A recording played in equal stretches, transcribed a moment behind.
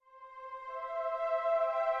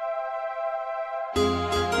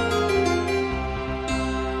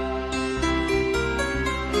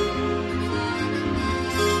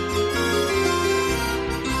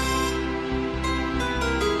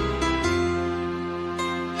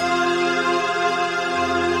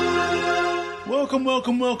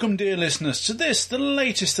Welcome, dear listeners, to this, the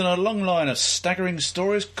latest in a long line of staggering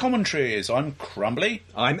stories commentaries. I'm Crumbly.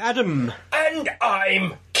 I'm Adam. And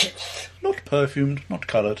I'm Keith. Not perfumed, not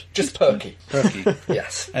coloured. Just perky. Perky.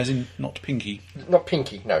 Yes. As in, not pinky. Not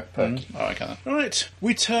pinky, no, perky. Okay. Right,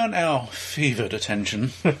 we turn our fevered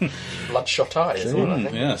attention. Bloodshot eye as well, I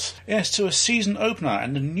think. Yes, to a season opener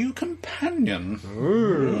and a new companion.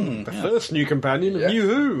 The first new companion of New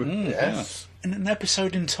Who. Yes. In an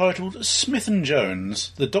episode entitled Smith and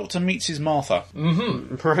Jones, the Doctor meets his Martha.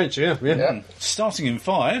 Right, yeah. Starting in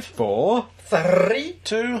 5, 4, 3,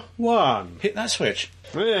 2, 1. hit that switch.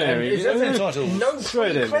 There we Is go. there Title. no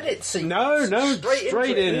Straight in. credit scene? No, straight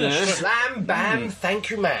into in it. there. Slam, bam,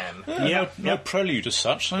 thank you, ma'am. No prelude as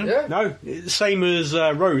such, so. Yeah. No, same as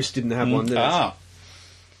Rose didn't have one, did it?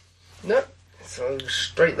 No. So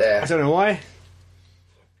straight there. I don't know why.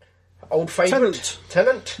 Old favourite.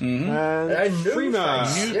 Tennant. And New Freema.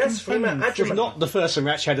 face. Yes, Freema It was Adjuman. not the first time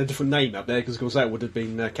we actually had a different name up there, because of course that would have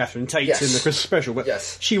been Catherine Tate Yes. in the Christmas special, but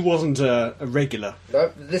Yes. she wasn't a regular.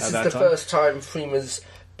 No, this is that the time. first time Freema's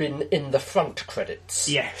been in the front credits.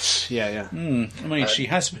 Yes, yeah. I mean, she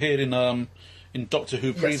has appeared in Doctor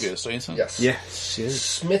Who previously, isn't it? Yes. Yes.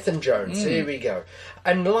 Smith and Jones, here we go.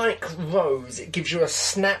 And like Rose, it gives you a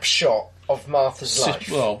snapshot of Martha's life.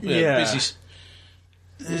 Busy.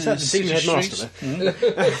 Is that the City senior headmaster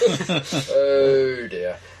streets? there? Oh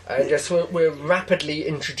dear. And yes, we're rapidly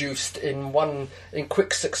introduced in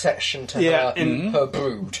quick succession to her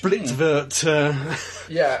brood. Blitzvert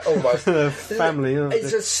Yeah, almost. family.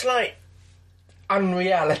 It's a slight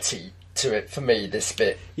unreality to it for me, this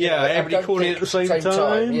bit. Yeah, I everybody don't calling it think at the same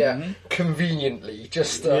time. Yeah, conveniently.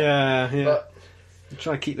 Just Yeah. But,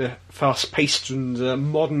 Try to keep the fast-paced and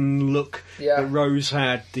modern look that Rose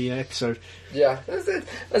had the episode. yeah,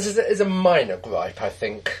 it's a minor gripe, I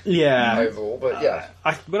think. Yeah. Overall, but yeah.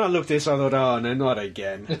 When I looked at this, I thought, oh no, not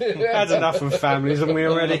again. Had enough of families, haven't we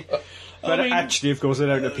already? But actually, of course, they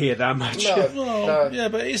don't appear that much. No. Yeah,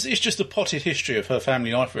 but it's just a potted history of her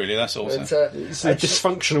family life, really, that's all. It's a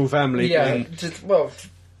dysfunctional family. Yeah,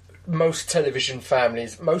 most television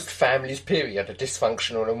families, period, are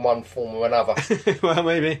dysfunctional in one form or another. Well,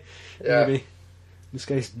 maybe. Yeah. Maybe. In this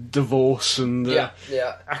case, divorce and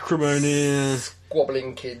acrimony.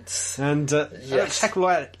 Squabbling kids. And looks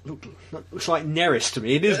like Neris to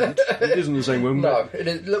me. It isn't. It isn't the same woman. No,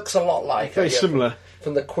 it looks a lot like very her, similar.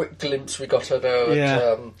 From the quick glimpse we got of her.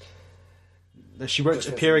 Yeah. She won't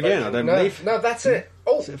appear again, I don't believe. No, that's it.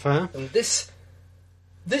 Oh, Is it for her? and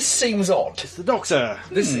this seems odd. It's the Doctor.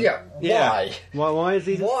 Why? Why is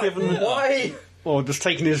he just given... Why? Or just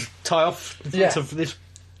taking his tie off in front Yeah. of this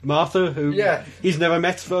Martha, who he's never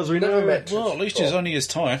met, as far as we know. Never met. Well, at least it's only his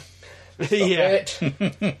tie. Yeah.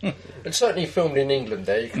 It's certainly filmed in England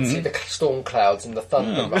there. You can see the storm clouds and the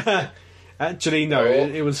thunder. Actually, no,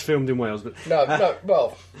 it was filmed in Wales. But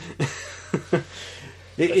well...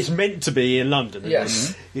 it's meant to be in London.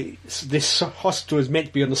 Yes. This hospital is meant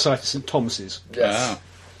to be on the site of St Thomas's. Yes.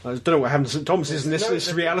 I don't know what happened to St Thomas's in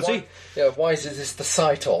this reality. Why is this the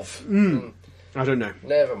site of? I don't know.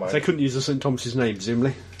 Never mind. They couldn't use the St Thomas's name,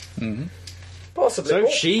 presumably. Possibly. So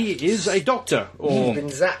she is a doctor, or been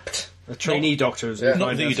zapped. a trainee doctor. As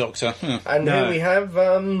Not the Doctor. And here we have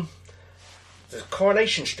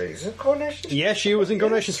Coronation Street. Is it Coronation Street? Yeah, she was in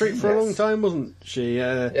Coronation Street for a long time, wasn't she?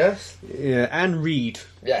 Yes. Yeah, Anne Reed.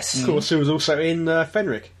 Yes. Of course, who was also in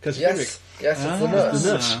Fenric. Yes. Yes, it's the nurse.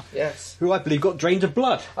 The nurse. Yes. Who I believe got drained of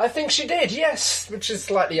blood. I think she did, yes, which is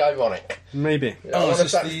slightly ironic. Maybe. I wonder Is if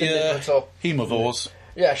this that's deliberate or... Hemivores?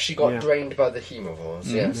 Yeah, she got drained by the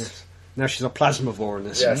hemivores, yes. Now she's a plasmavore in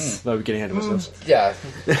this. Yes. Though we're getting ahead of ourselves. Yeah.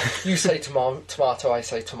 You say tomato, I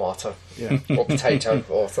say tomato. Yeah. Or potato,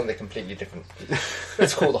 or something completely different.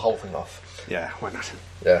 Let's call the whole thing off. Yeah, why not?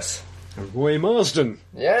 Yes. And Roy Marsden.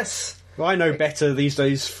 Yes. Well, I know better these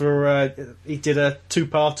days for... he did a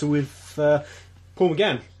two-parter with Paul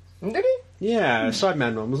McGann. Did he? Yeah,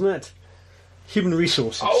 Sideman one, wasn't it? Human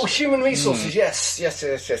Resources. Oh, Human Resources, yes. Yes.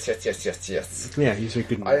 Yeah, he's a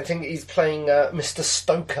good I one. think he's playing Mr.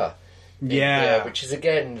 Stoker. Yeah. Which is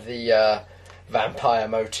again the vampire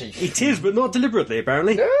motif. It is, but not deliberately,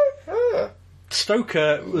 apparently. No?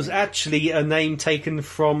 Stoker was actually a name taken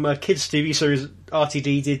from a kids' TV series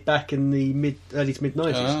RTD did back in the early to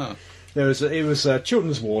mid-90s. It was a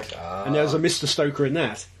children's ward, and there was a Mr. Stoker in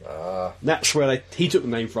that. That's where he took the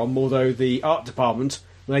name from, although the art department,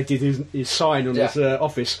 when they did his sign on his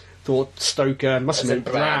office, thought Stoker must have meant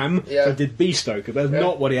Bram, so did B. Stoker, but that's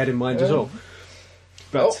not what he had in mind at all.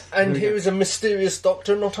 But, and here is a mysterious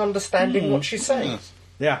doctor not understanding what she's saying.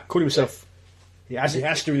 Yeah, calling himself as he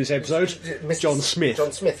has to in this episode, John Smith.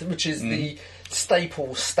 John Smith, which is the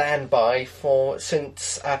staple standby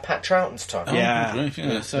since Pat Troughton's time.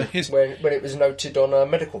 So when it was noted on a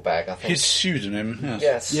medical bag, I think. His pseudonym,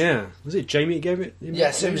 Yes. Yeah. Was it Jamie who gave it?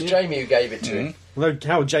 Yes, it was Jamie who gave it to him. Although,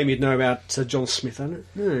 how would Jamie know about John Smith? I don't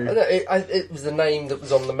know. It was the name that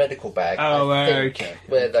was on the medical bag. Oh, I think, okay.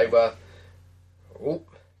 Where they were... Oh.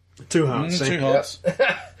 2 hearts. 2 hearts.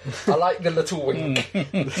 I like the little wink.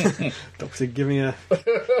 Doctor giving a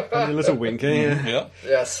little wink, Yeah.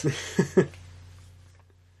 Yes.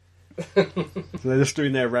 So they're just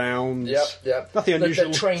doing their rounds. Yep. Nothing unusual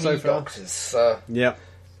They're trainee so far. doctors. Yep.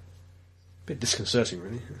 Bit disconcerting,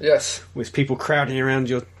 really. Yes. With people crowding around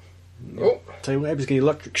your table. Everybody's getting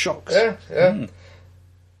electric shocks. Yeah.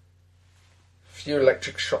 Few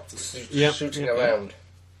electric shots shooting around.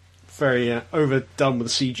 Very overdone with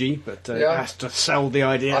CG, but it has to sell the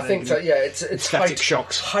idea. I think so. Yeah, it's static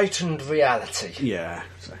shocks, heightened reality. Yeah,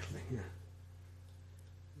 exactly.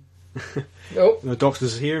 Yeah. The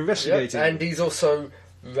doctor's here investigating, and he's also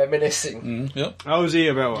reminiscing. Oh, is he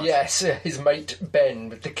about what? Yes, his mate Ben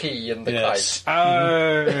with the key and the kite.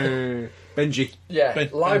 Oh, Benji. Yeah,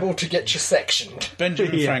 liable to get you sectioned.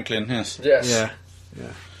 Benjamin Franklin. Yes. Yes.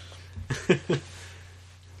 Yeah.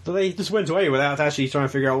 So they just went away without actually trying to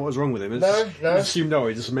figure out what was wrong with him. No. Assumed,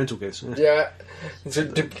 it's just a mental case. Yeah. So,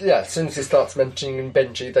 as soon as he starts mentioning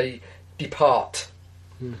Benji, they depart.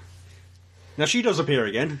 Now she does appear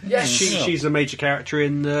again. Yes. She's a major character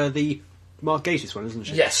in the Mark Gatiss one, isn't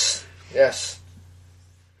she? Yes.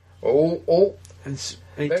 Oh.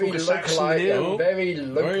 Very localised.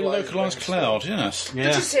 Very localised cloud, yes. Yeah.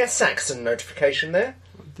 Did you see a Saxon notification there?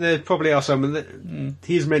 There probably are some that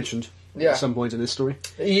he is mentioned at some point in this story.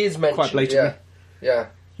 He is mentioned, quite blatantly. Yeah.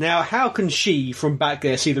 Now, how can she, from back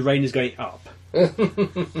there, see the rain is going up?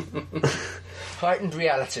 Heightened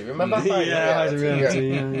reality, remember? Heightened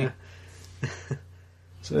reality, yeah.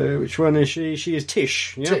 So, which one is she? She is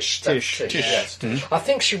Tish. Yeah? Tish. Yes. I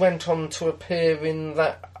think she went on to appear in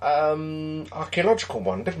that archaeological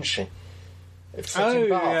one, didn't she?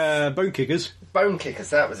 Bone Kickers. Bone Kickers,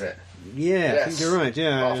 that was it. Yeah, yes. I think you're right,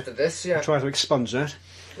 yeah. After this, yeah. Try to expunge that.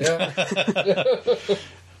 Yeah.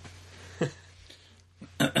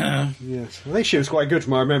 Yes. I think she was quite good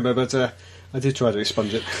from what I remember, but I did try to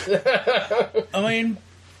expunge it. I mean,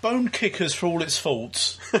 Bone Kickers, for all its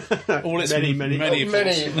faults, all its many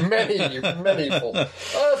faults.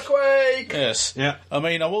 Earthquake! Yes. Yeah. I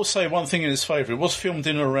mean, I will say one thing in its favour. It was filmed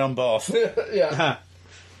in and around Bath. Yeah.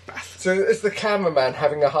 So is the cameraman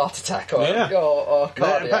having a heart attack or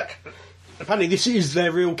cardiac? Apparently this is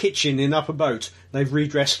their real kitchen in Upper Boat. They've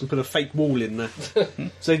redressed and put a fake wall in there.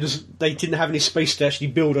 So they didn't have any space to actually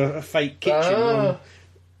build a fake kitchen.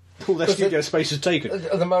 All their studio space is taken.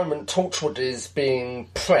 At the moment, Torchwood is being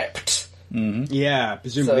prepped. Mm-hmm. Yeah,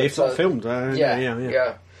 presumably, if not filmed.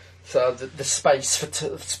 Yeah. So the space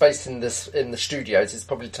space in the studios is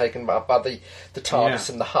probably taken up by the TARDIS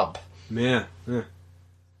and the hub. Yeah.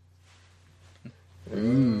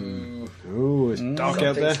 Ooh, it's dark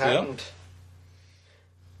out there. Happened.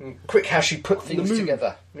 Quick how she put things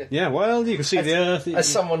together. Yeah, well, you can see the Earth. As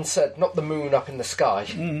someone said, not the moon up in the sky.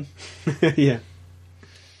 Yeah.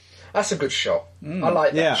 That's a good shot. I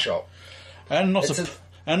like that shot. And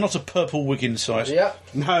not a purple wig in sight. Yeah.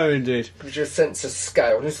 No, indeed. Gives you a sense of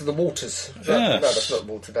scale. This is the waters. Yes. No, that's not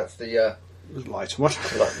water. That's the light. What?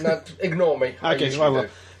 No, ignore me. Okay, well.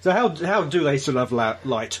 So how do they still have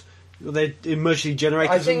light? Are they emergency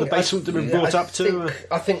generators in the basement that have been brought up to?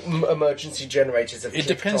 I think emergency generators have. It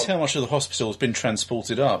depends how much of the hospital has been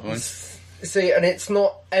transported up. I mean, see, and it's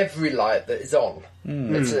not every light that is on.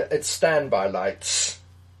 It's standby lights.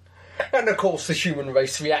 And of course, the human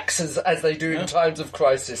race reacts as they do in times of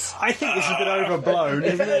crisis. I think it's a bit overblown,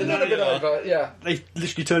 isn't it? A little bit over, yeah. They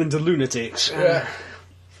literally turn into lunatics. Yeah.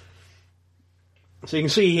 So you can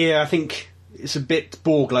see here, I think it's a bit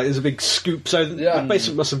Borg-like. There's a big scoop, so the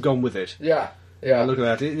basement must have gone with it. Yeah. Look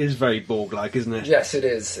at that. It is very Borg-like, isn't it? Yes, it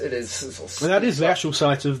is. It is. Well, that is the actual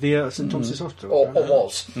site of the St Thomas's Hospital. Or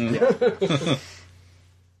was.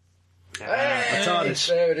 The TARDIS.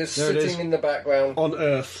 There it is, sitting in the background. On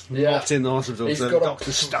Earth, not in the hospital, so the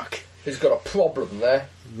doctor's stuck. He's got a problem there.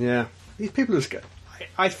 Yeah. These people are scared.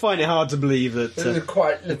 I find it hard to believe that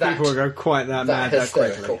people will go quite that mad that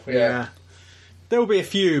quickly. Yeah. There will be a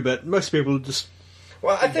few, but most people just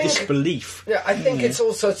disbelief. Yeah, I think it's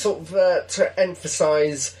also sort of to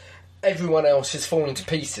emphasise everyone else is falling to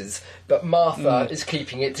pieces, but Martha is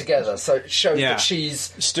keeping it together, so it shows that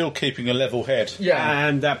she's still keeping a level head. Yeah,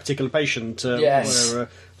 and that particular patient,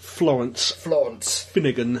 Florence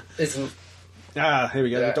Finnegan, isn't. Here we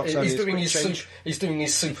go. The doctor he's doing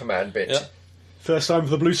his Superman bit. Yeah.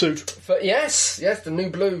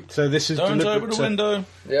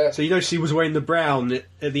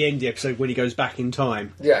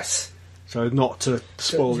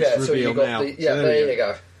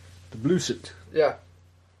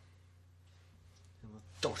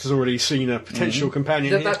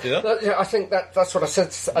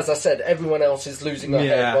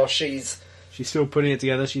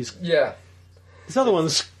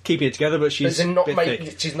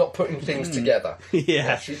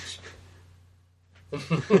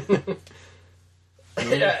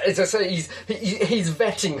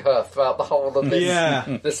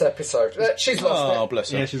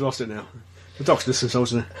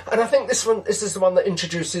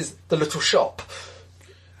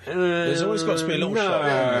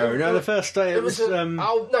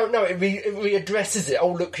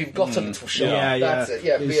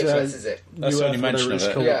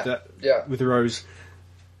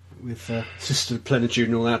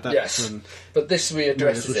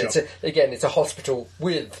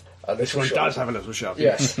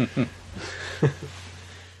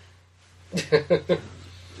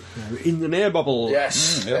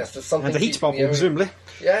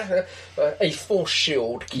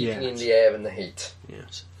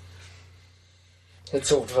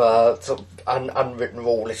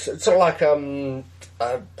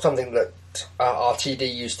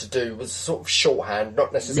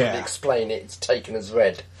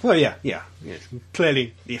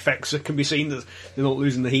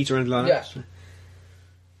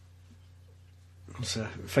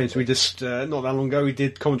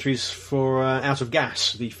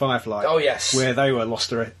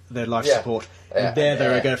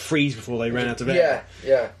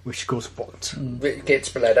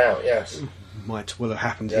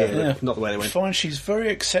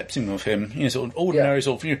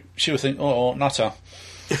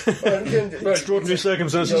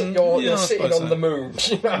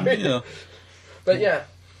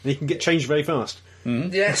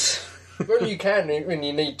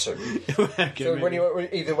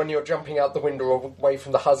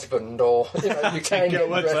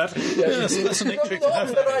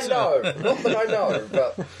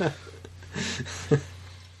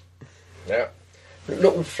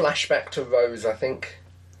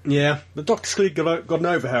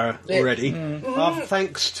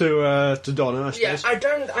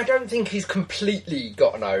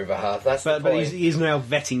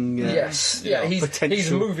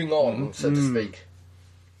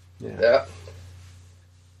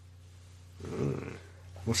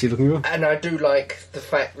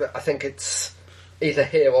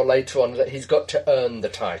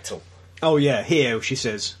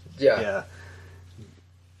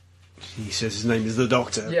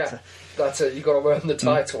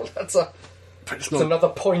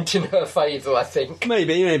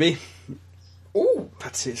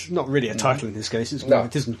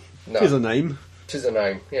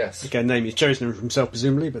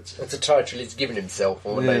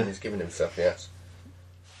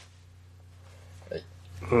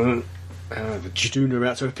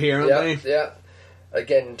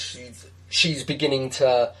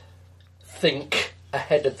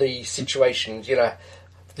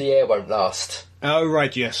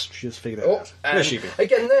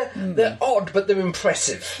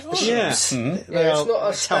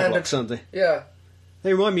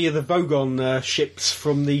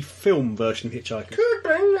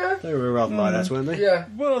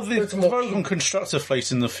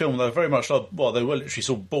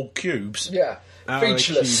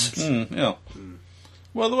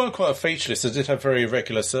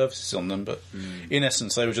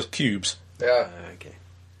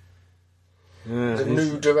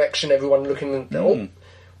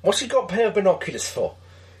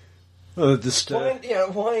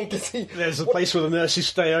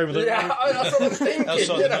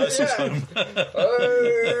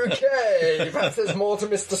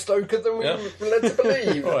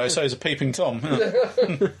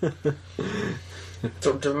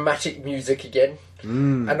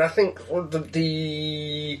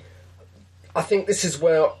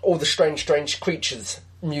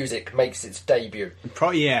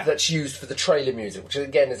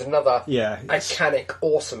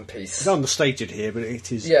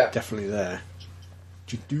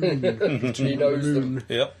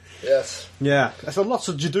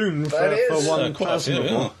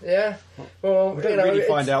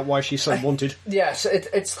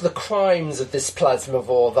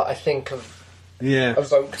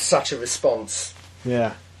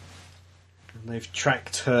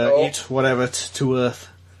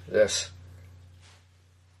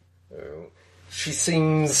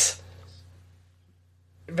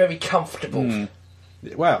 very comfortable.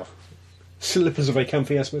 Wow. Slippers are very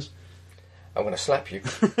comfy, I suppose. I'm going to slap you.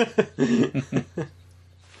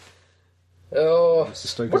 Oh,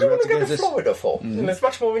 what do you want to go to Florida for? There's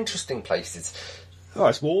much more interesting places. Oh,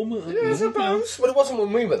 it's warm. Yeah, I suppose. Well, it wasn't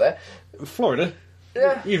when we were there. Florida?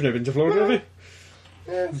 Yeah. You've never been to Florida, have you?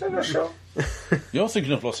 Yeah, so I'm not sure. You're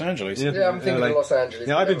thinking of Los Angeles. Yeah, I'm thinking of Los Angeles.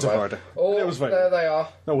 Yeah, I've been to Florida. Oh, it was very there they are.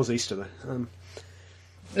 That was Easter, though.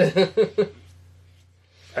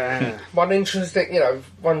 One interesting,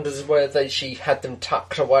 wonders where she had them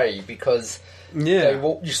tucked away because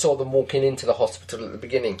you saw them walking into the hospital at the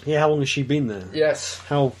beginning. Yeah, how long has she been there? Yes.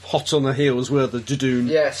 How hot on the heels were the Jadoon?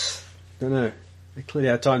 Yes. Don't know. They clearly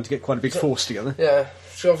had time to get quite a big force together. Yeah.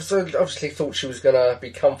 She obviously thought she was going to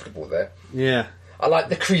be comfortable there. Yeah. I like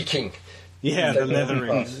the creaking. Yeah, the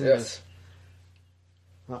leathering. Yes.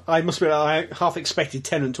 I must admit, I half expected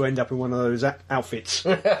Tennant to end up in one of those outfits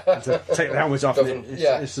to take the helmet off.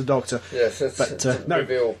 It's the Doctor. Yes, it's a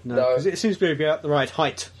reveal. No, it seems to be about the right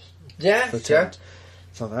height. Yeah, for Tennant.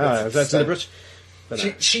 So that's deliberate.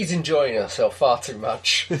 She's enjoying herself far too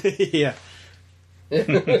much. Yeah.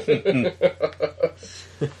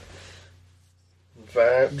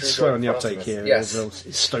 Slow on the uptake here. Yes.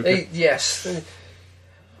 It's Stoker. Yes.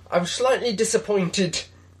 I'm slightly disappointed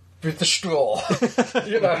with the straw.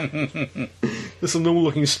 It's a normal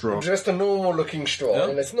looking straw. Just a normal looking straw. Yeah.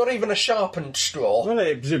 And it's not even a sharpened straw. Well,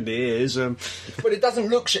 it presumably is. But it doesn't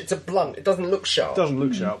look... It's a blunt. It doesn't look sharp. It doesn't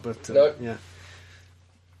look sharp, but... no. Yeah.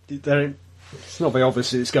 It's not very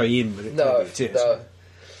obvious it's going in, but it is. No.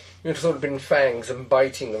 You'd have thought it'd been fangs and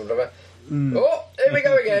biting or whatever. Oh, here we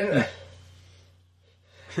go again.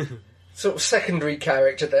 Sort of secondary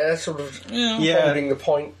character there, sort of holding the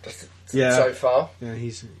point so far. Yeah,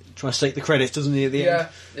 he's trying to take the credit, doesn't he, at the end?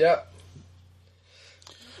 Yeah.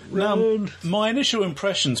 Now, my initial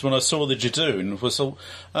impressions when I saw the Jadoon was,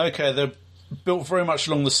 they're built very much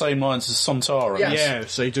along the same lines as Sontaran. Yes. Yeah,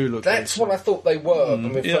 so they do look... That's what I thought they were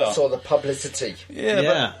when we first saw the publicity.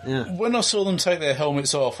 But when I saw them take their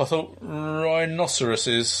helmets off, I thought,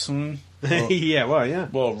 rhinoceroses. Well,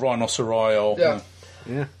 rhinoceri or...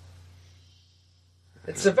 Yeah.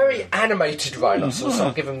 It's a very animated rhinoceros,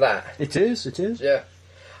 I'll give them that. It is. Yeah.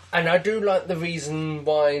 And I do like the reason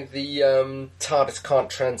why the TARDIS can't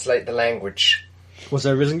translate the language. Was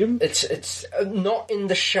there a reason given? It's not in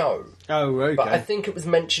the show. Oh, okay. But I think it was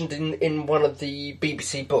mentioned in one of the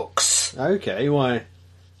BBC books. Okay, why?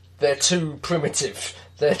 They're too primitive.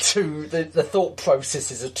 They're too... The thought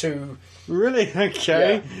processes are too... Really?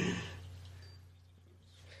 Okay.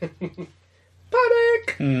 Yeah.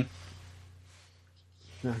 Panic!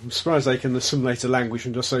 No, I'm surprised they can assimilate a language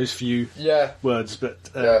from just those few words, but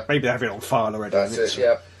maybe they have it on file already. That's it,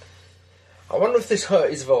 yeah. I wonder if this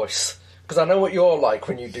hurt his voice. Because I know what you're like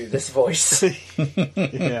when you do this voice.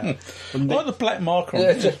 Yeah. Like the black marker on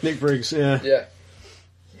Nick Briggs, Yeah.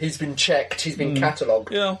 He's been checked, he's been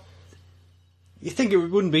catalogued. Yeah. You think it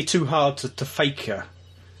wouldn't be too hard to fake a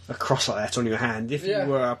cross like that on your hand if you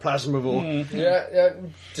were a plasmavore? Yeah.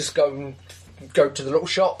 Just go to the little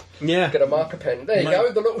shop. Yeah. Get a marker pen. There you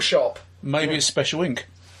go, the little shop. Maybe it's special ink.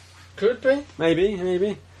 Could be.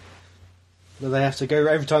 Maybe. But they have to go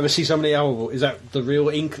every time they see somebody. Oh, is that the real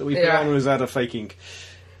ink that we put on, or is that a fake ink?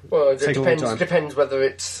 Well, it depends whether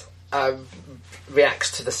it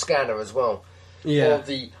reacts to the scanner as well. Yeah. Or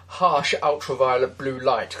the harsh ultraviolet blue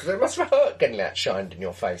light. Because it must have hurt getting that shined in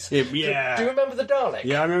your face. Yeah. Do you remember the Dalek?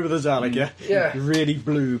 Yeah, I remember the Dalek, Yeah. Really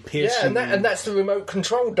blue, piercing. Yeah, and that's the remote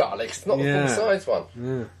control Dalek. It's not the full-size one.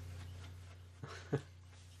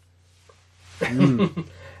 Yeah.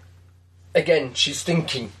 Again, she's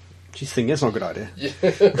thinking. She's thinking, that's not a good idea.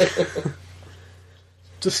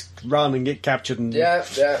 Just run and get captured and... Yeah.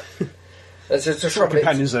 There's a trouble.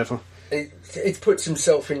 Companions there for... It puts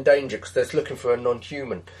himself in danger because they're looking for a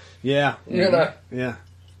non-human. Yeah. You know? Yeah.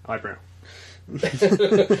 Eyebrow.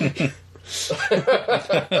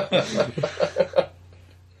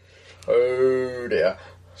 Oh dear.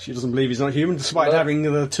 She doesn't believe he's not human, despite having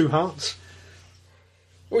the two hearts.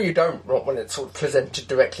 Well, you don't, not when it's sort of presented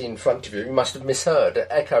directly in front of you. You must have misheard it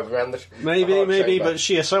echoed around the Maybe, but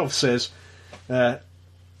she herself says a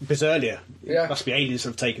bit earlier, Yeah. it must be aliens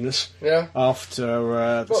have taken us. Yeah. After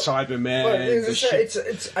the Cybermen. Well,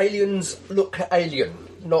 it's aliens look alien,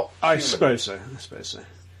 not human. I suppose so.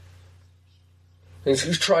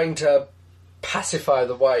 He's trying to pacify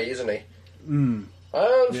the way, isn't he?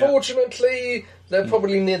 Unfortunately, they're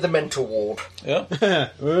probably near the mental ward. Yeah.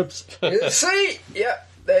 Oops. See? Yeah,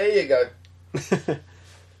 there you go.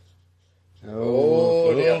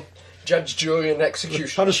 Oh dear. Judge, jury and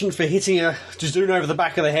execution. Punishment for hitting a Jadoon over the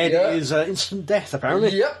back of the head is instant death,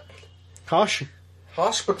 apparently. Yep. Harsh.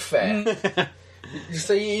 Harsh but fair. You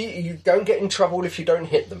see, you don't get in trouble if you don't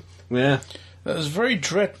hit them. Yeah. That was very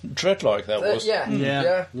dread-like, that was.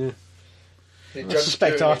 Yeah. I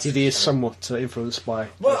suspect RTD is somewhat influenced by...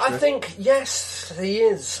 Well, I think, yes, he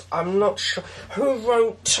is. I'm not sure. Who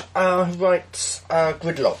writes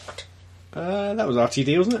Gridlocked? That was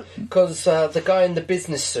RTD, wasn't it? Because the guy in the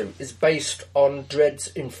business suit is based on Dredd's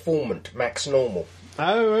informant, Max Normal.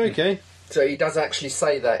 Oh, okay. So he does actually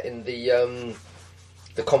say that in the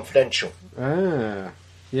Confidential. Ah,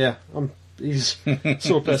 yeah. He's the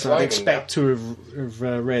sort of person I'd expect to have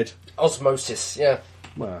read. Osmosis, yeah.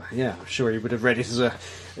 Well, yeah, I'm sure he would have read it as a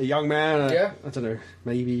young man. Yeah. I don't know,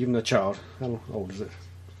 maybe even a child. How old is it?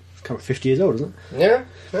 It's kind of 50 years old, isn't it? Yeah.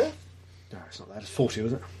 No, it's not that. It's 40,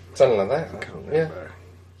 was it? Something like that. I can't yeah. remember.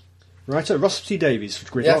 Right, so Russell T Davies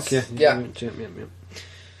for Gridlock, Yeah.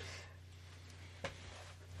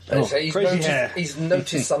 Oh, So he's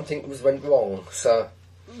noticed something went wrong, so...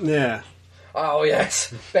 Yeah. Oh,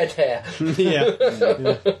 yes, bed hair.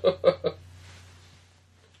 yeah.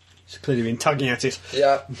 He's clearly been tugging at it.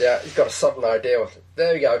 Yeah, he's got a sudden idea.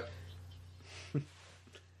 There we go.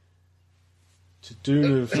 To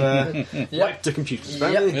doom of like the computers,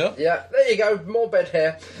 apparently. Yeah, there you go, more bed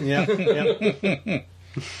hair. Yeah.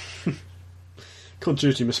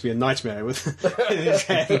 Continuity must be a nightmare with his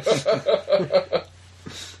hair.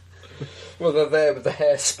 Well, they're there with the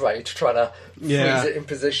hairspray to try to freeze it in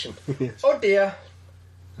position. Yes. Oh dear.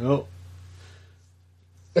 Oh.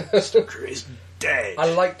 Stoker is dead.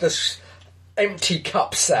 I like the empty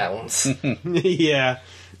cup sounds. Yeah.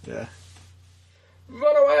 Run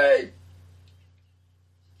away!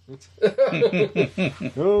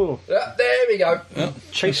 Oh. Yeah, there we go.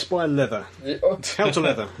 Chased by leather. Hell to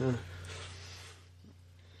leather.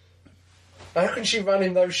 How can she run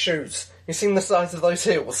in those shoes? You seen the size of those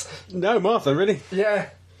heels? No, Martha, really? Yeah.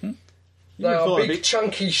 They are big,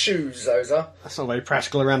 chunky shoes, those are. That's not very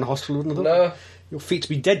practical around the hospital, wouldn't it? No. Your feet to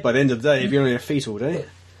be dead by the end of the day if you're on your feet all day.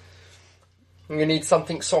 You need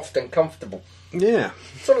something soft and comfortable. Yeah.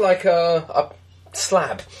 Sort of like a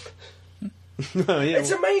slab. Oh, yeah.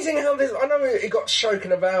 It's amazing how this... I know it got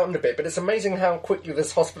shaken about a bit, but it's amazing how quickly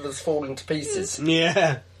this hospital has fallen to pieces.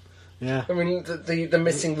 Yeah. I mean, the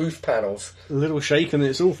missing roof panels. A little shake and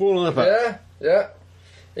it's all falling apart. Yeah.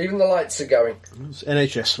 Even the lights are going. It's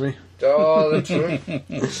NHS for me. Oh, that's true.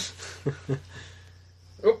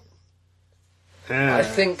 I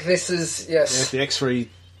think this is... Yes. Yeah, the X-ray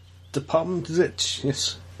department, is it?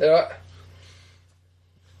 Yes. Yeah.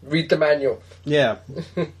 Read the manual. Yeah.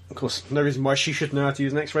 Of course, no reason why she should know how to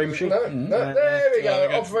use an X-ray machine. No, there we go.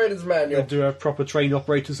 Operator's manual. They do have proper trained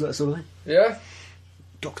operators, that sort of thing. Yeah.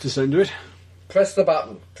 Doctors don't do it. Press the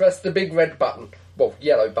button. Press the big red button. Well,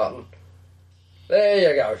 yellow button.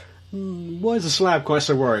 There you go. Why is the slab quite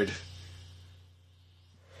so worried?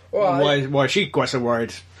 Well, why is she quite so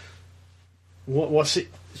worried? What's it?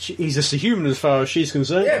 He's just a human as far as she's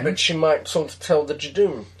concerned. Yeah, but she might sort of tell the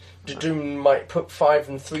Jadoon. Jadoon might put 5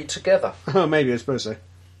 and 3 together. Oh, maybe, I suppose so.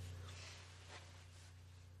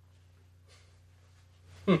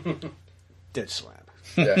 Dead slab.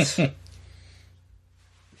 Yes.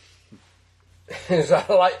 I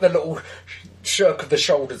like the little shirk of the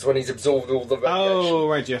shoulders when he's absorbed all the radiation. Oh,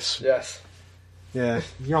 right, yes. Yes. Yeah,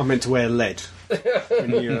 you are meant to wear lead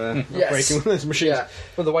when you're operating one of those machines. Yeah,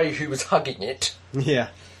 from the way he was hugging it. Yeah.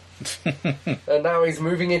 And now he's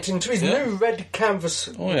moving it into his new red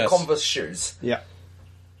Converse shoes. Yeah.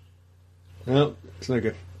 Well, it's no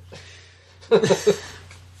good.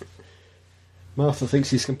 Martha thinks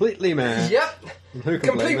he's completely mad. Yep.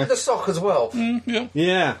 Complete with the sock as well.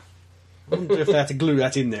 Yeah. I wonder if they had to glue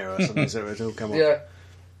that in there or something so it'll come off. Yeah.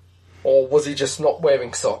 Or was he just not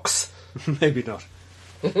wearing socks? Maybe not.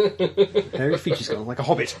 Hairy features gone like a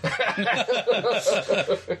hobbit.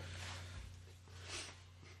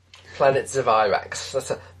 Planets of Irax.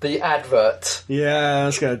 That's the advert. Yeah,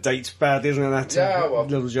 that's going to date badly, isn't it? That well.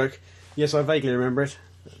 little joke. Yes, I vaguely remember it.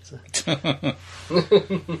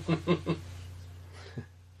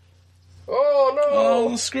 Oh no! Oh,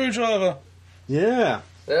 the screwdriver. Yeah.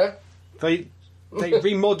 Yeah. They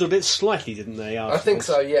remodelled it slightly, didn't they? I think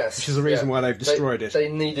so, yes. Which is the reason why they've destroyed it.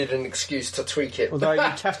 They needed an excuse to tweak it. Although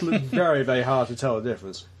you'd have to look very, very hard to tell the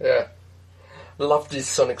difference. Yeah. Loved his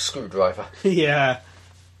sonic screwdriver. Yeah.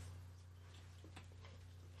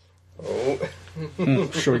 Oh.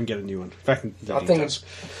 I'm sure we can get a new one. In fact, I think it's...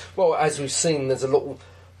 Well, as we've seen, there's a little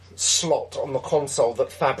slot on the console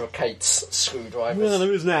that fabricates screwdrivers. Well,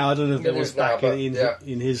 there is now. I don't know if there was back now,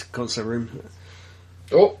 in his console room.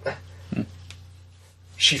 Oh.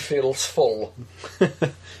 She feels full.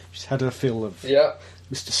 She's had her fill of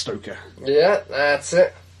Mr. Stoker. Yeah, that's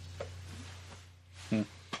it.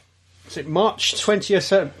 Is it March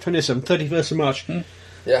 31st of March?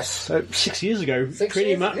 Yes. So 6 years ago, 6 pretty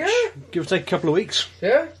years, much. yeah. Give or take a couple of weeks.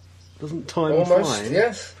 Yeah. Doesn't time Almost, fly?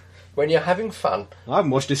 yes. When you're having fun. I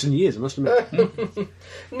haven't watched this in years, I must admit.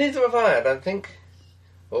 Neither have I don't think.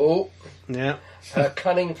 Oh. Yeah. Her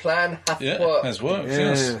cunning plan hath worked. Has worked, Yeah.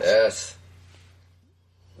 yes. Yes.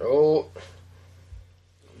 Oh.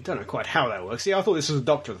 Don't know quite how that works. See, I thought this was a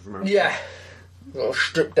doctor for a moment. Yeah. I'll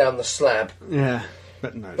strip down the slab. Yeah.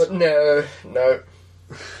 But no. But no.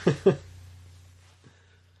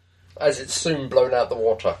 As it's soon blown out the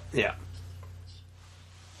water. Yeah.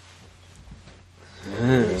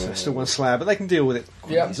 So still one slab, but they can deal with it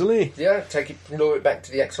quite easily. Yeah, lure it back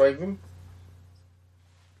to the X-ray room.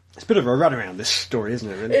 It's a bit of a runaround, this story, isn't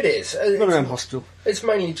it? Really? It is. Runaround hospital. It's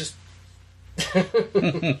mainly just...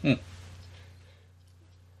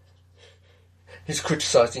 He's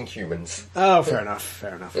criticising humans. Oh, fair enough.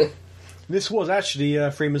 This was actually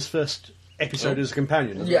Freeman's first episode as a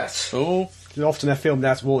companion, isn't Yes. Oh. it? Often they're filmed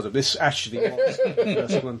out of order. This actually was the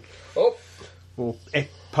first one. Oh, Or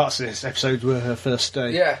parts of this episode were her first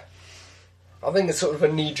day. yeah. I think it's sort of a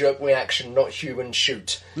knee-jerk reaction, not human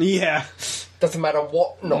shoot. Yeah. Doesn't matter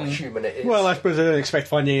what not human it is. Well, I suppose I don't expect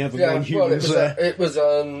finding any other yeah, non-humans there.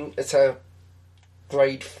 it's a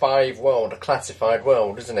grade 5 world, a classified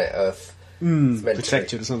world, isn't it, Earth? It's meant to be.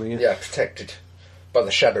 Protected or something, yeah. Yeah, protected by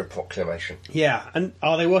the Shadow Proclamation. Yeah, and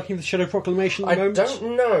are they working with the Shadow Proclamation at the I moment?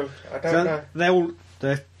 don't know. I don't know.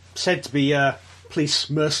 They're said to be police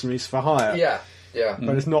mercenaries for hire. Yeah.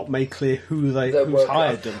 But it's not made clear who's Work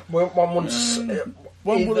hired them. One wants...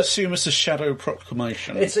 One would assume it's a Shadow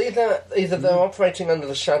Proclamation. It's either they're operating under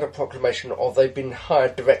the Shadow Proclamation or they've been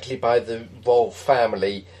hired directly by the royal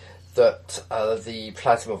family that the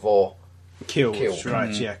Plasmavore Kills.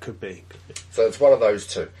 Right, yeah, could be. So it's one of those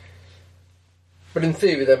two. But in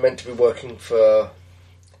theory, they're meant to be working for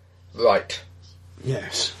Right.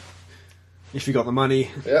 Yes. If you got the money.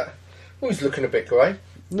 Yeah. Oh, he's looking a bit grey.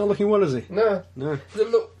 Not looking well, is he? No.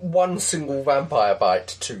 Look, one single vampire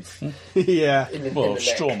bite tooth. Yeah. In the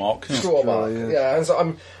straw neck. mark. Straw mark. Yeah. And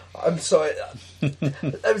so I'm sorry.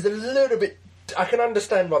 That was a little bit. I can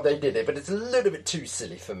understand why they did it, but it's a little bit too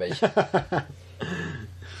silly for me.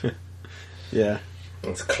 Yeah.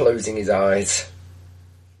 He's closing his eyes.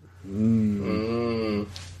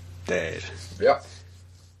 Dead. Yep.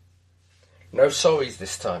 No sorries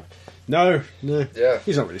this time. No. Yeah.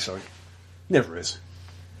 He's not really sorry. Never is.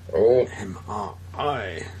 Oh.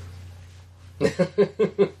 M-R-I.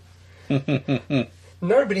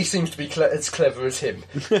 Nobody seems to be as clever as him.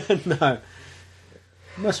 No.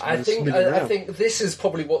 Must be I think this is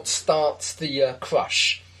probably what starts the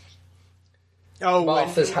crush. Oh,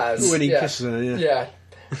 Martha's has. When he kisses her, yeah. Yeah.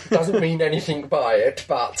 Doesn't mean anything by it,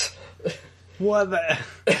 but... What the...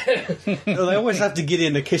 No, they always have to get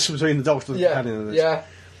in a kiss between the doctor and the companion. Yeah.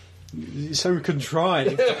 It's so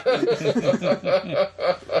contrived.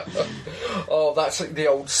 Oh, that's the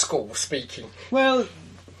old school speaking. Well,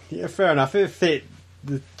 yeah, fair enough. If the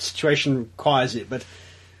situation requires it, but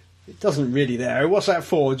it doesn't really there. What's that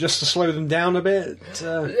for? Just to slow them down a bit?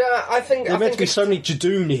 Yeah, I think... There are meant to be so many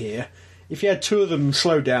Jadoon here. If you had two of them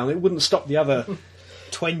slow down, it wouldn't stop the other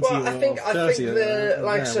 20 Well, or I think 30. they're,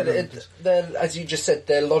 like I said, they're, as you just said,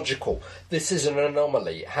 they're logical. This is an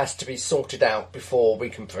anomaly. It has to be sorted out before we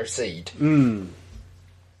can proceed. And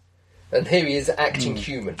here he is acting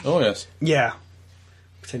human. Oh, yes. Yeah.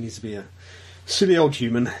 Pretending to be a silly old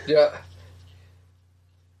human. Yeah.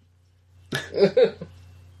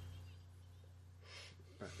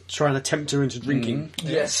 Trying to tempt her into drinking.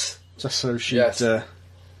 Yes. Just so she'd If they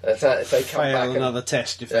come fail back another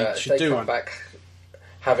test if they should do come one. back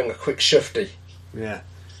having a quick shifty. Yeah.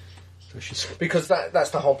 So she's... Because that's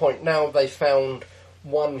the whole point. Now they found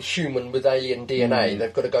one human with alien DNA.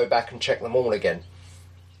 They've got to go back and check them all again.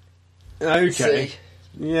 Okay. See?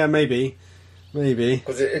 Yeah, maybe.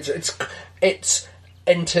 Because it's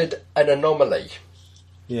entered an anomaly.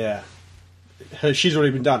 Yeah. She's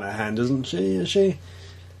already been done, her hand, hasn't she? Is she?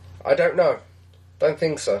 I don't know. Don't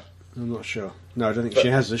think so. I'm not sure. No, I don't think she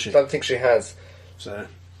has, does she? Don't think she has. So...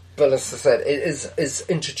 But as I said, it is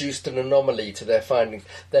introduced an anomaly to their findings.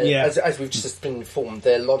 As we've just been informed,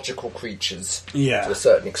 they're logical creatures to a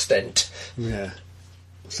certain extent. Yeah.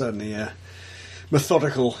 Certainly,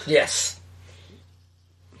 methodical. Yes.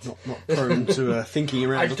 Not prone to thinking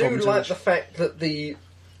around the problem I do too like much. the fact that the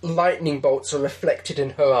lightning bolts are reflected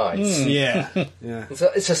in her eyes. Yeah.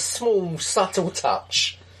 It's a small, subtle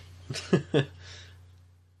touch.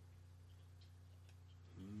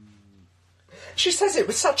 She says it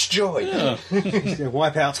with such joy. Yeah.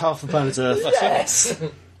 Wipe out half the planet Earth. Yes.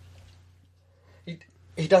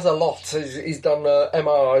 he does a lot. He's done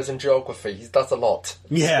MRIs and geography. He does a lot.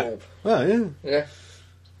 At school. Well, yeah. Yeah.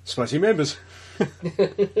 Suppose he remembers.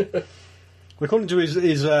 According to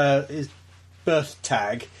his birth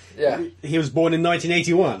tag, he was born in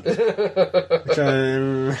 1981.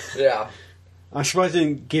 Which, Yeah. I suppose they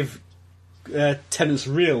didn't give Tennant's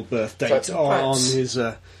real birth date on his...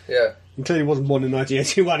 Yeah. He clearly wasn't born in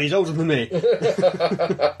 1981. He's older than me.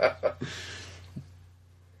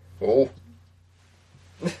 Oh.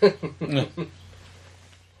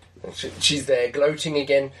 She's there gloating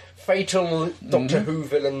again. Fatal Doctor Who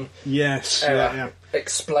villain. Yes. Yeah.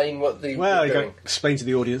 Explain what the Well, you got to explain to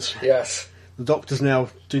the audience. Yes. The Doctor's now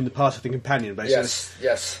doing the part of the companion, basically.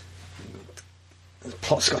 Yes. The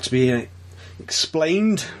plot's got to be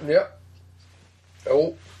explained. Yep.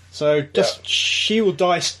 Oh. So she will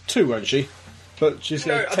die too, won't she? But she's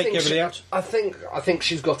going to take everybody out. I think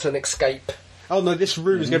she's got an escape. Oh no, this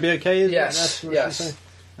room is going to be okay. Yes.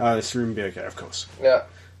 Oh, this room will be okay, of course. Yeah.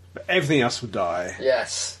 But everything else will die.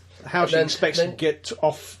 Yes. How she expects to get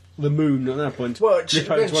off the moon at that point? Well,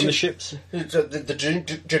 nip over to one of the ships. The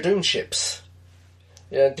Jadoon ships.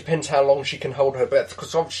 Yeah, it depends how long she can hold her breath,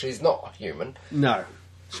 because obviously she's not human. No.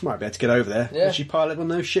 She might be able to get over there. Yeah. Can she pilot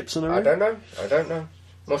one of those ships on her own? I don't know.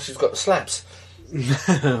 Well, she's got the slabs.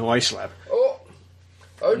 Ice slab.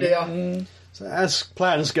 Oh dear. So as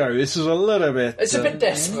plans go, this is a little bit... It's a bit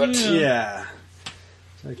desperate. Yeah.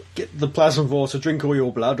 So get the plasma to drink all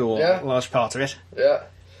your blood, or a large part of it. Yeah.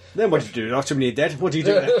 Then what do you do after when you're dead? What do you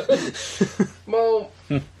do then? Well,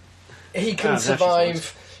 he can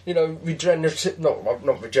survive, regenerative...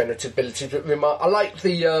 Not regenerative ability, but I like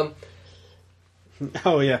the...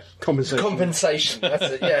 Oh, yeah. Compensation. Compensation, that's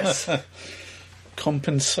it, yes.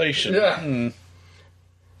 Compensation. Yeah.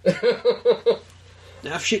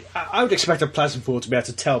 Now, I would expect a plasma to be able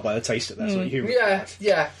to tell by the taste of that sort of human.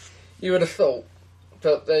 Yeah. You would have thought.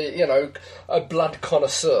 But, a blood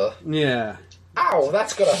connoisseur. Yeah. Ow,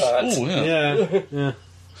 that's got to hurt. Oh, yeah.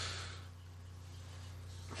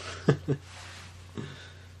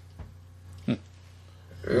 Yeah.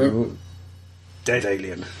 Ooh. Dead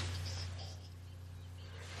alien.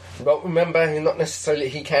 But remember, not necessarily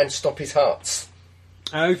he can stop his hearts.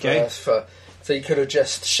 Okay. So he could have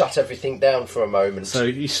just shut everything down for a moment. So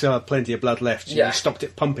you still have plenty of blood left. You stopped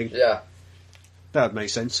it pumping. Yeah. That would make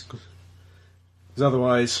sense. Because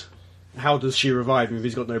otherwise, how does she revive him if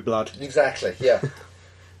he's got no blood? Exactly, yeah.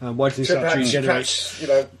 Why does he start to regenerate?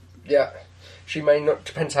 She may not...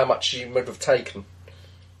 Depends how much she would have taken.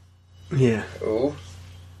 Yeah. Oh.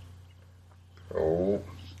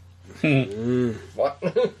 What?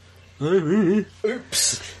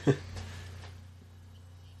 Oops.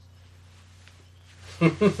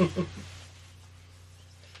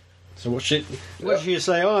 So what should you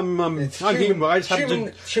say? Oh, I'm human. I just have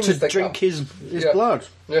to drink his blood.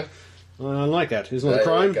 Yeah. I like that. It's not a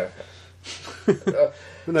crime.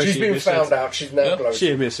 No, she's been found out. She's now gloating.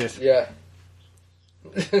 She admits it. Yeah.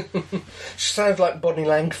 She sounds like Bonnie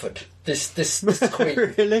Langford. This queen.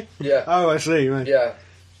 Really? Yeah. Oh, I see. Right. Yeah.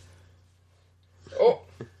 Oh.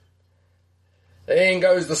 In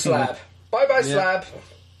goes the slab. Bye-bye, slab.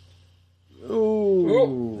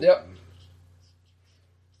 Ooh. Yep.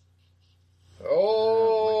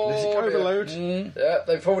 Oh. Classic overload. Yeah,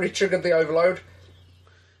 they've already triggered the overload.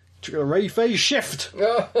 Trigger a ray phase shift.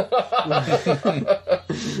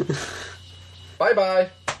 Bye-bye.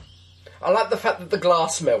 I like the fact that the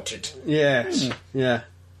glass melted. Yes. Yeah.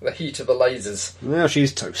 The heat of the lasers. Now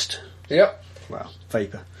she's toast. Yep. Well,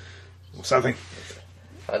 vapour. Or something.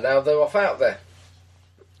 And now they're off out there.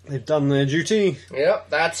 They've done their duty. Yep,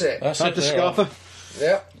 that's it. That's Time it. to scarper.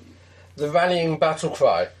 Yep. The rallying battle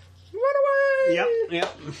cry. Run away!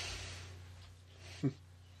 Yep.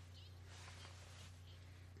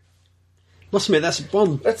 Must admit, that's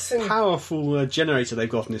one powerful generator they've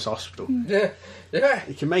got in this hospital. Yeah.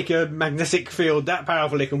 It can make a magnetic field that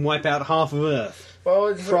powerful it can wipe out half of Earth.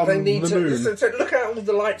 Well, from they need the moon. So look at all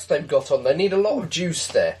the lights they've got on. They need a lot of juice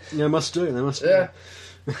there. Yeah, they must do. Yeah.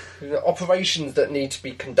 Operations that need to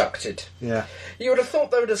be conducted. Yeah. You would have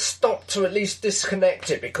thought they would have stopped to at least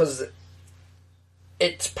disconnect it because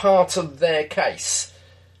it's part of their case.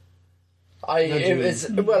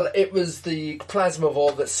 It was the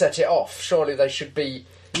plasmavore that set it off. Surely they should be.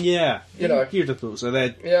 Yeah. You'd have thought so.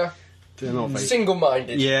 They're not very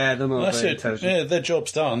single-minded. Yeah, they're not very intelligent. Yeah, their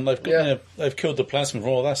job's done. They've they've killed the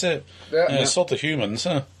plasmavore. That's it. Yeah. Sod the humans.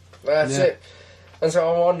 Huh? That's it. And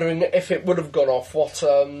so I'm wondering if it would have gone off, what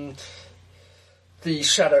the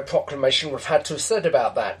Shadow Proclamation would have had to have said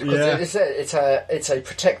about that. Because it's a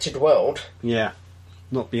protected world. Yeah.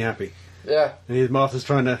 Not be happy. Yeah. And Martha's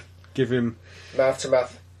trying to give him... Mouth to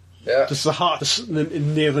mouth. Yeah. Just the heart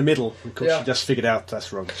near the middle. Of course, Yeah. she just figured out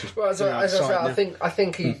that's wrong. Just Well, as I say, I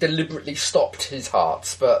think he deliberately stopped his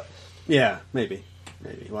hearts, but yeah, maybe,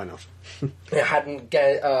 why not? it hadn't.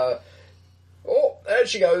 Oh, there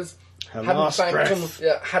she goes. Her last breath.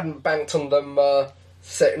 Hadn't banked on them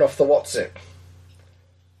setting off the what's it.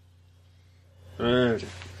 Oh, dear.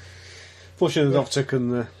 Fortunately, the Doctor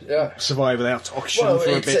can survive without oxygen for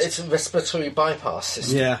a bit. It's a respiratory bypass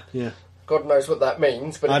system. Yeah. God knows what that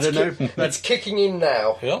means, but I don't know. It's kicking in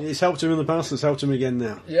now. Yeah. It's helped him in the past. It's helped him again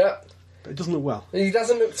now. Yeah. But it doesn't look well. He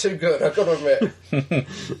doesn't look too good, I've got to admit.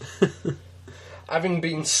 Having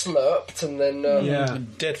been slurped and then...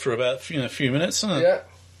 Dead for about a few minutes, isn't it? Yeah.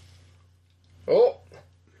 Oh.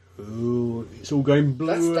 Ooh, it's all going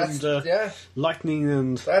blue That's and lightning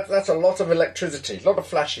and... That's a lot of electricity, a lot of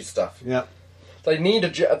flashy stuff. Yeah. They need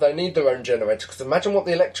their own generator, because imagine what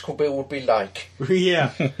the electrical bill would be like.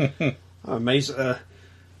 Yeah. Amazing.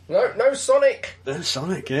 No Sonic! There's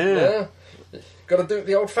Sonic, yeah. Got to do it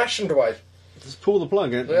the old-fashioned way. Just pull the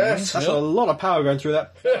plug. Yes. That's a lot of power going through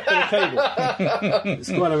that bit of cable.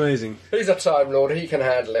 It's quite amazing. He's a Time Lord, he can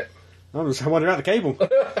handle it. I was wondering about the cable.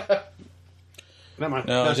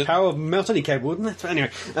 That's power would melt any cable, wouldn't it? But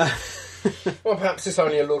anyway. Well, perhaps it's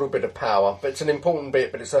only a little bit of power, but it's an important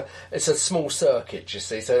bit, but it's a small circuit, you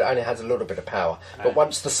see, so it only has a little bit of power. But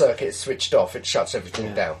once the circuit is switched off, it shuts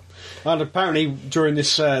everything down. And apparently during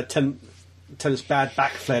this Tennant's bad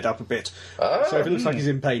back flared up a bit. So if it looks like he's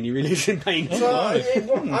in pain, he really is in pain.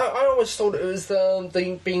 I always thought it was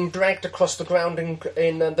being dragged across the ground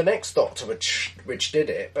in the next Doctor, which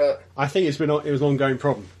did it, but... I think it was an ongoing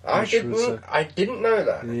problem. I didn't know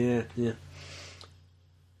that. Yeah.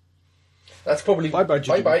 That's probably bye.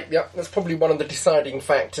 Yeah, that's probably one of the deciding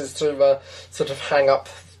factors to sort of hang up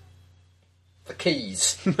the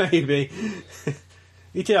keys. Maybe.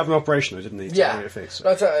 He did have an operation, though, didn't he? Yeah. Fix it.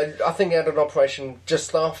 No, I think he had an operation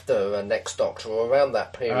just after Next Doctor, or around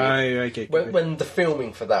that period. Okay. When the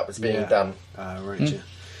filming for that was being done. Right. Yeah.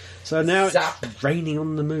 So now it's raining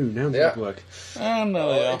on the moon. How does that work? Oh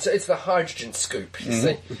no, it's the hydrogen scoop. You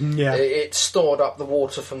see, Yeah. It stored up the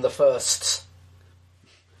water from the first.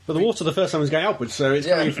 But the water the first time was going upwards, so it's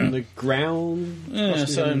coming from the ground. Yeah,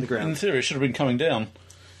 so from the ground. in theory it should have been coming down.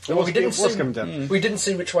 It was coming down. We didn't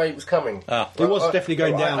see which way it was coming. It was definitely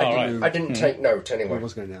going down. I didn't take note anyway. It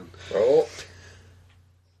was going down. Oh,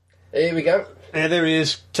 here we go. And there he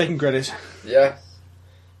is, taking credit. Yeah.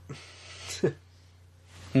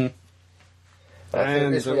 I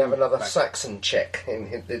And think we have another Saxon check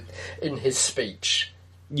in his speech.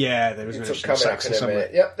 Yeah, there was It'll mention come of out Saxon in a somewhere.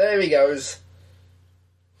 minute. Yep, there he goes.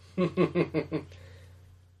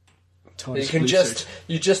 Tiny You can blue suit.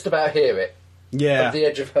 you just about hear it Yeah. at the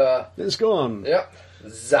edge of her. It's gone. Yep,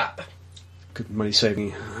 zap. Good money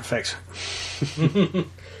saving effect.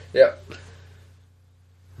 Yep.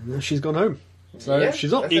 And now she's gone home. So Yeah,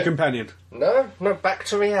 she's not that's your it. companion. No, back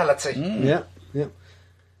to reality. Yeah.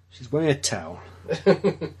 She's wearing a towel. On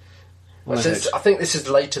her head. I think this is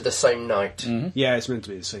later the same night. Yeah, it's meant to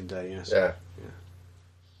be the same day, yes. Yeah.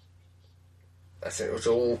 That's it. It was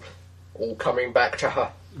all coming back to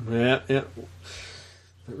her. Yeah.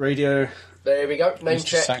 Radio. There we go. Name Mr.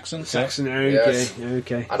 check. Saxon. Saxon, okay, Yes.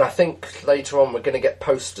 okay. And I think later on we're going to get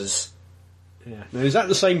posters. Yeah. Now, is that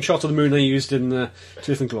the same shot of the moon they used in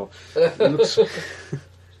Tooth and Claw? It looks...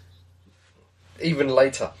 Even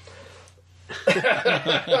later.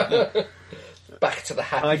 Back to the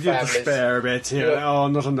happy I did families. despair a bit here. Yeah. Oh,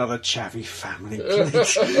 not another chappy family,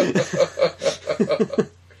 please.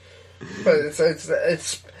 But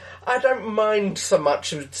it's. I don't mind so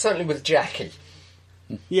much. Certainly with Jackie.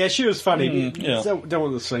 Yeah, she was funny. yeah. Don't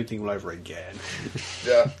want the same thing all over again.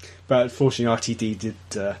 Yeah. But unfortunately, RTD did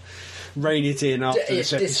rein it in after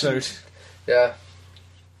this episode. Yeah.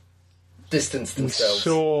 Distanced We themselves.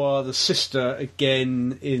 saw the sister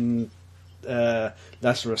again in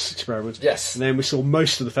Lazarus Experiment. Yes. And then we saw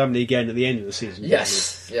most of the family again at the end of the season.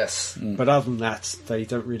 Yes. But other than that, they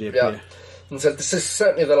don't really appear. Yeah. And so this is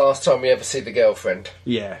certainly the last time we ever see the girlfriend.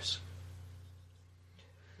 Yes.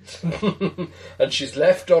 And she's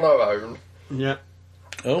left on her own. Yeah.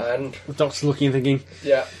 Oh, And The doctor's looking and thinking,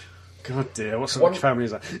 yeah. God dear, what sort of family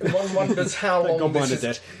is that? One wonders how Thank long God mine this are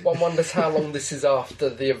is. dead. One wonders how long this is after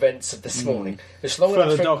the events of this morning. It's long For enough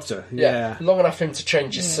the for him- doctor, yeah. long enough for him to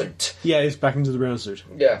change his suit. Yeah, he's back into the brown suit.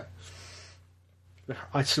 Yeah,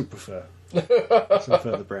 I still prefer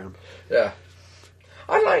the brown. yeah.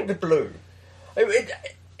 I like the blue.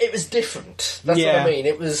 It was different. That's what Yeah. I mean.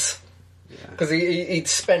 It was because he'd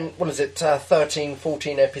spent 13,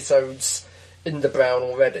 14 episodes in the brown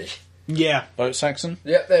already. Yeah. Boat Saxon.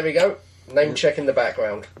 Yep, there we go. Name check in the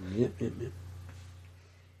background. Yep.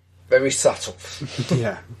 Very subtle.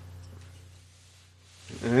 Yeah.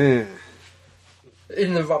 Yeah.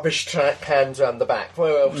 In the rubbish cans round the back.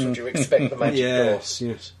 Where else would you expect the magic yes.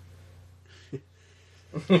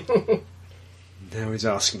 Now he's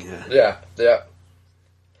asking her. door? Yeah.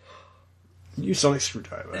 New sonic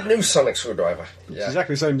screwdriver. New sonic screwdriver. It's Yeah.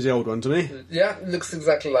 exactly the same as the old one to me. Yeah, looks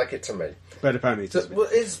exactly like it to me. But apparently it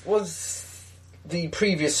isn't. Was the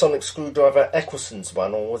previous sonic screwdriver Eccleston's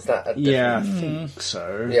one, or was that a different... Yeah, I think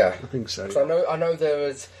so. Yeah. I think so. 'Cause I know there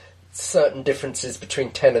was certain differences between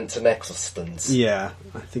Tennant's and Eccleston's. Yeah,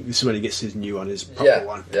 I think this is when he gets his new one, his proper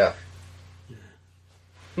one. Yeah.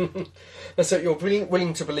 And so you're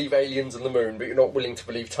willing to believe aliens on the moon, but you're not willing to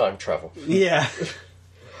believe time travel. Yeah.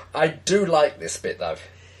 I do like this bit, though.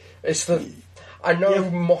 I know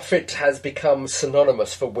Moffat has become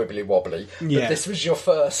synonymous for wibbly wobbly, but this was your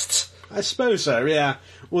first. I suppose so, yeah.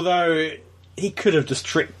 Although he could have just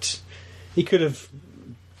tricked. He could have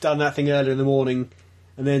done that thing earlier in the morning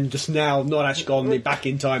and then just now not actually gone back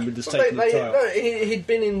in time and just taken the time. No, he'd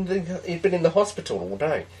been in the hospital all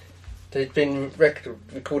day. They'd been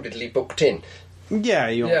recordedly booked in. Yeah,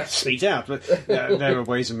 you sneaked out. But there are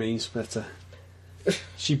ways and means, but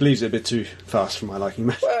she believes it a bit too fast for my liking.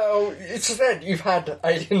 Well, it's said you've had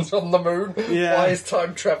aliens on the moon. Yeah. Why is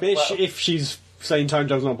time travel? If she's saying time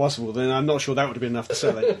travel's not possible, then I'm not sure that would have been enough to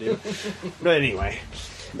sell it. But anyway.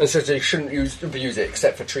 And so they shouldn't abuse it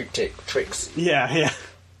except for tricks. Yeah.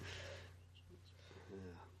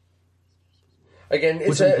 Again,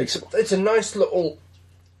 it's a nice little...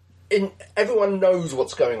 everyone knows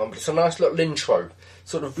what's going on, but it's a nice little intro,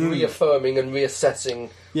 sort of reaffirming and reassessing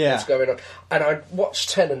what's going on. And I watched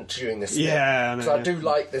Tennant during this bit, because I do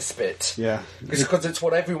like this bit. Yeah. Because it's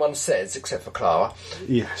what everyone says, except for Clara.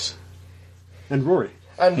 Yes. And Rory.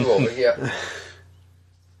 Yeah.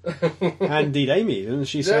 And indeed Amy, didn't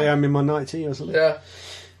she say I'm in my night tea or something? Yeah.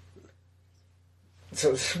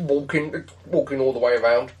 So it's walking all the way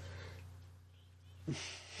around.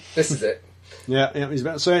 This is it. Yeah, he's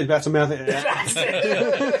about to mouth it. Yeah. That's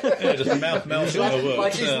it. Just mouth it.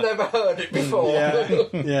 Like he's never heard it before.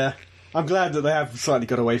 Yeah. I'm glad that they have slightly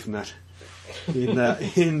got away from that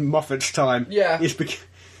in Moffat's time. Yeah.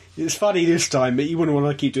 It's funny this time, but you wouldn't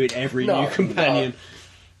want to keep doing every new companion. No.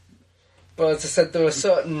 But as I said, there are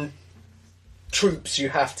certain troops you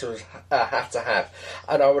have to have,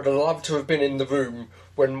 and I would have loved to have been in the room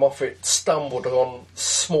when Moffat stumbled on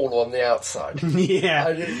Smaller on the outside. Yeah,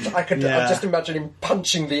 I could just imagine him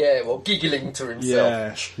punching the air or giggling to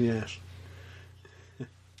himself. Yes.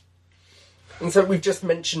 And so we've just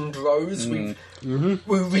mentioned Rose. We've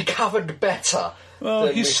recovered better. Well,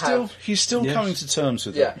 he's still coming to terms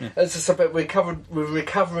with it. Yeah. As I said, but we're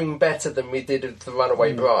recovering better than we did at the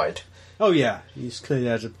Runaway Bride. Oh yeah, he's clearly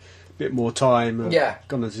had a bit more time. God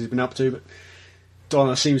knows what he's been up to, but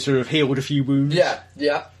Donna seems to have healed a few wounds. Yeah.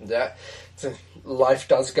 So life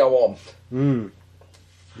does go on.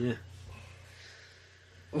 Yeah.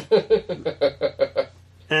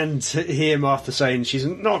 And here Martha saying she's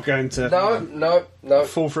not going to no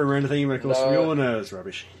fall through or anything, but of course we all know it's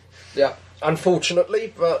rubbish. Yeah,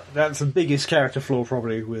 unfortunately, but that's the biggest character flaw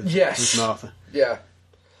probably with Martha. Yeah,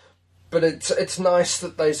 but it's nice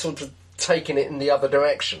that they sort of taken it in the other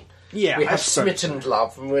direction. Yeah, we have smitten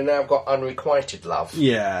love, and we've now got unrequited love.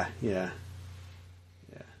 Yeah.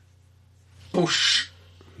 Bush.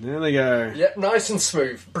 There they go. Yeah, nice and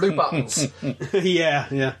smooth. Blue buttons.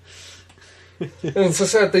 Yeah. And so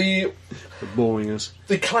said the boringness.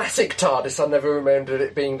 The classic TARDIS, I never remembered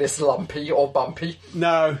it being this lumpy or bumpy.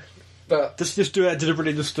 No. But just do it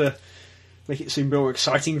deliberately just to make it seem more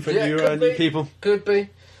exciting for new people. Could be.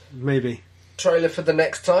 Maybe. Trailer for the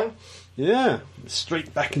next time. Yeah.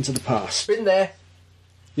 Straight back into the past. Been there.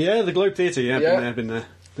 Yeah, the Globe Theatre, been there.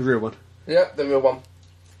 The real one. Yeah, the real one.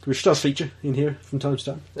 Which does feature in here from time to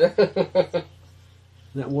time.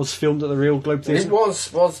 That was filmed at the real Globe Theatre. It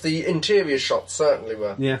was the interior shots certainly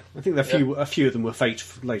were. Yeah, I think a few of them were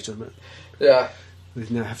faked later, but we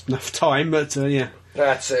didn't have enough time. But yeah,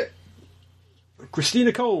 that's it.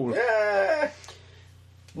 Christina Cole. Yeah.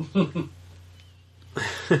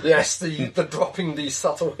 Yes, the dropping these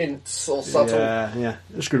subtle hints or subtle. Yeah,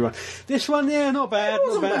 that's a good one. This one, not bad. It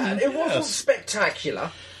wasn't bad. It wasn't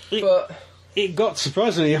spectacular, but it got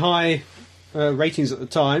surprisingly high ratings at the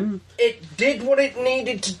time. It did what it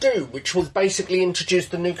needed to do, which was basically introduce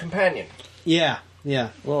the new companion. Yeah.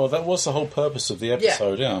 Well, that was the whole purpose of the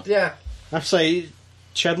episode, Yeah. I have to say,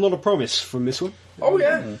 she had a lot of promise from this one. Oh,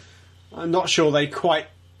 yeah. I'm not sure they quite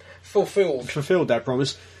fulfilled that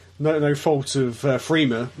promise. no fault of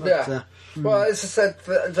Freema. But, Yeah. Well, as I said,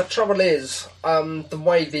 the trouble is, the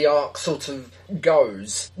way the arc sort of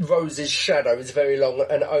goes, Rose's shadow is very long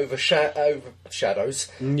and overshadows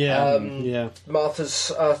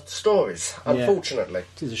Martha's stories, unfortunately.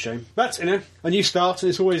 It is a shame. But, a new start, and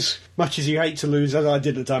it's always, much as you hate to lose, as I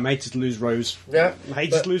did at the time, I hated to lose Rose. Yeah. I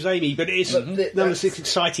hated to lose Amy, but it's nonetheless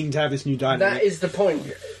exciting to have this new dynamic. That is the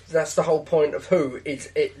point. That's the whole point of Who.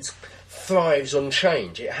 It thrives on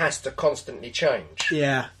change. It has to constantly change.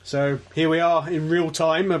 Yeah, so here we are in real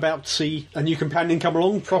time, about to see a new companion come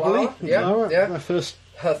along properly. Clara,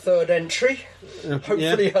 her third entry.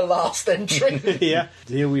 Hopefully her last entry. Yeah.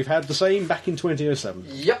 Here we've had the same back in 2007.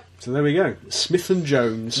 Yep. So there we go. Smith and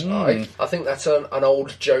Jones. I think that's an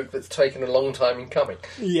old joke that's taken a long time in coming.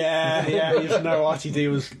 Yeah. You know,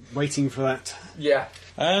 RTD was waiting for that. Yeah.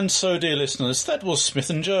 And so, dear listeners, that was Smith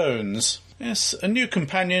and Jones. Yes, a new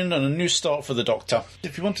companion and a new start for the Doctor.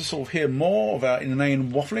 If you want to sort of hear more of our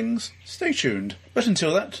inane wafflings, stay tuned. But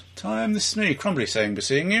until that time, this is me, Crumbly, saying, be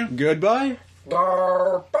seeing you. Goodbye.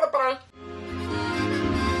 Bye.